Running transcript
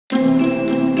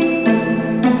Welcome,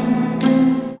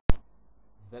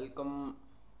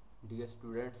 dear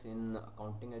students in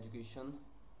accounting education.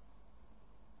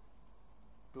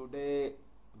 Today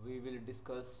we will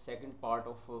discuss second part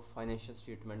of financial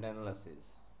statement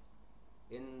analysis.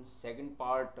 In second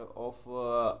part of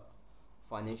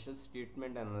financial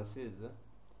statement analysis,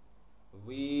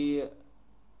 we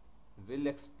will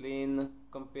explain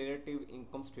comparative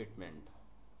income statement.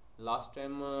 Last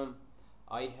time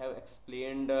I have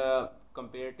explained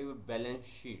comparative balance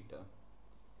sheet,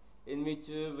 in which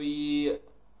we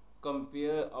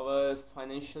compare our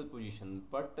financial position,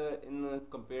 but in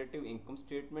comparative income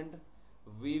statement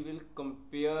we will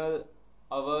compare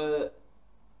our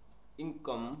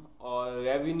income or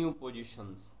revenue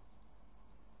positions.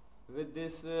 With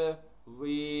this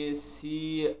we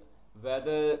see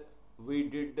whether we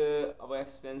did our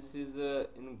expenses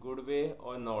in good way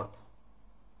or not.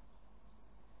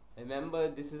 Remember,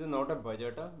 this is not a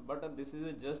budget, but this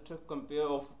is just a compare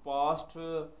of past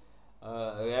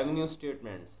revenue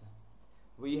statements.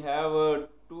 We have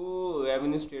two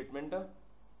revenue statement.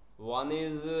 One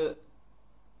is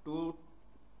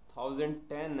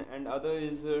 2010 and other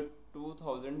is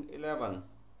 2011,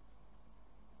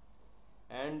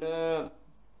 and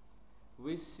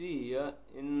we see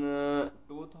in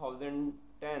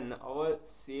 2010 our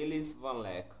sale is 1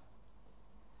 lakh.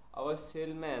 Our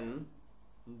salesman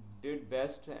did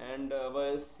best and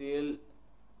our sale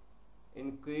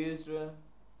increased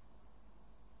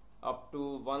up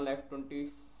to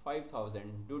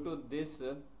 1,25,000. Due to this,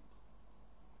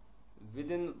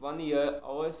 within 1 year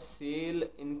our sale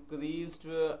increased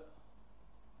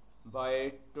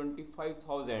by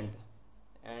 25,000,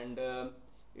 and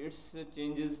its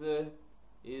changes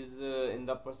is in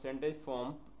the percentage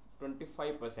form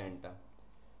 25%.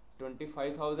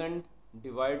 25,000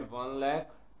 divide 1 lakh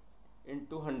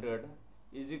into 100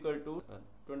 is equal to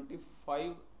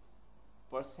 25%.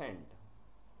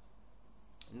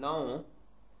 Now,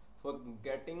 for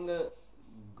getting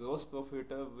gross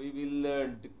profit, we will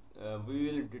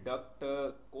deduct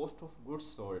cost of goods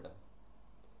sold.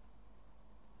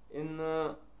 In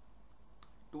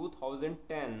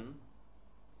 2010,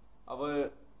 our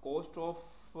cost of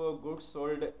goods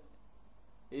sold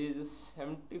is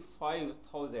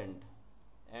 75,000,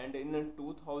 and in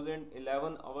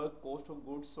 2011 our cost of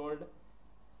goods sold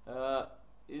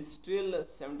is still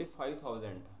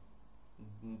 75,000.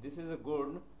 This is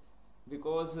good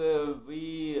because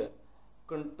we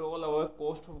control our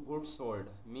cost of goods sold,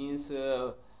 means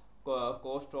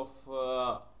cost of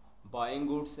buying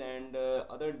goods and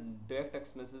other direct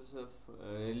expenses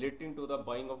relating to the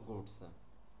buying of goods,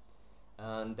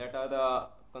 and that are the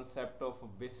concept of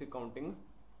basic accounting.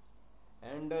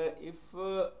 And if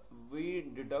we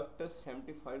deduct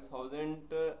 75,000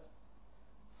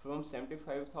 from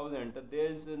 75,000, there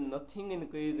is nothing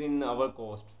increase in our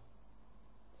cost,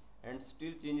 and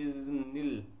still changes is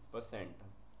nil percent.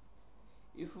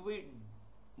 If we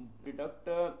deduct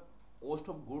cost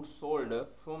of goods sold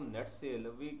from net sale,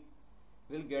 we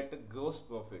will get gross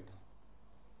profit.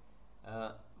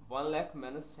 1 lakh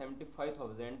minus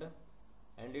 75,000,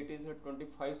 and it is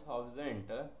 25,000,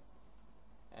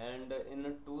 and in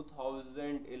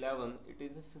 2011 it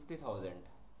is 50,000,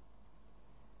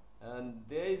 and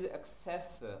there is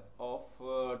excess of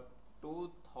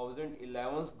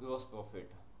 2011's gross profit,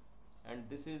 and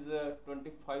this is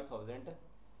 25,000.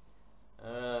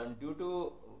 Due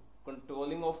to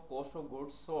controlling of cost of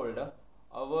goods sold,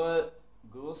 our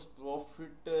gross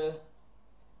profit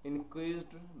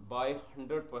increased by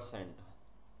 100%,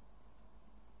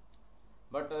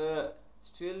 but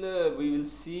still we will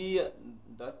see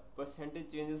the percentage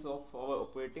changes of our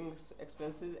operating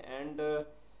expenses and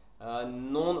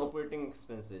non-operating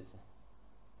expenses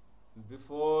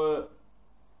before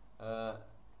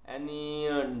any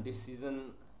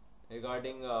decision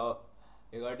regarding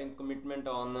commitment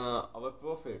on our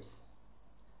profits.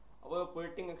 Our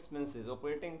operating expenses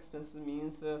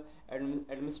means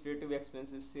administrative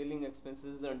expenses, selling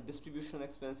expenses, distribution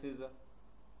expenses,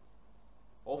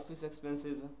 office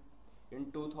expenses. In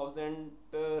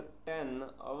 2010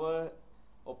 our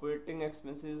operating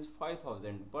expenses is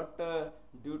 5,000, but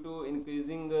due to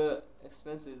increasing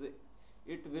expenses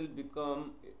it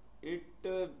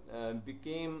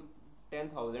became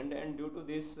 10,000, and due to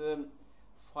this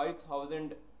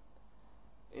 5,000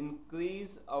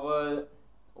 increase our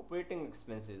operating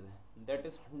expenses, that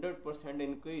is 100%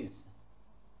 increase.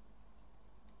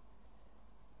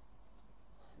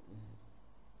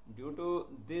 Due to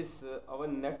this our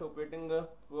net operating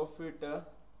profit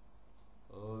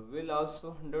will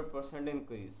also 100%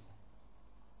 increase.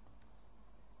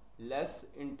 Less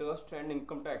interest and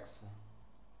income tax.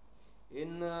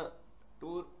 In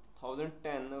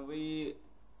 2010 we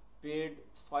paid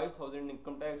 5,000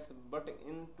 income tax, but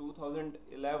in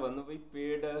 2011 we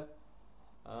paid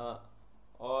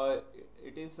or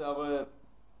it is our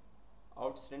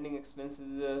outstanding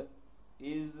expenses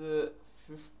is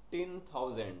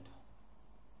 15,000.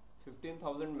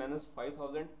 15,000 minus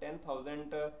 5,000,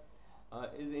 10,000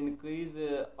 is increase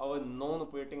our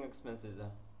non-operating expenses.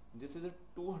 This is a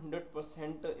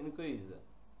 200% increase.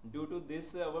 Due to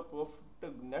this, our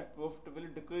net profit will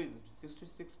decrease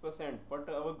 66%, but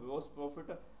our gross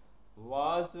profit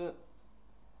was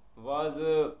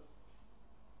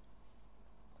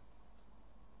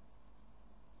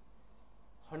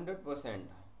 100%.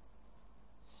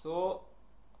 So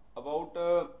about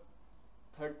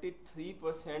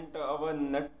 33% our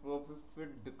net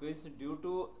profit decreased due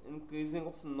to increasing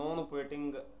of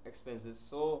non-operating expenses.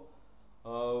 So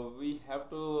we have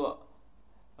to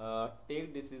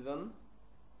take decision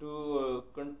to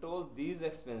control these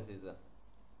expenses.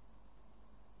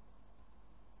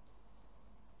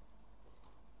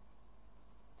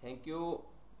 Thank you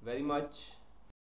very much.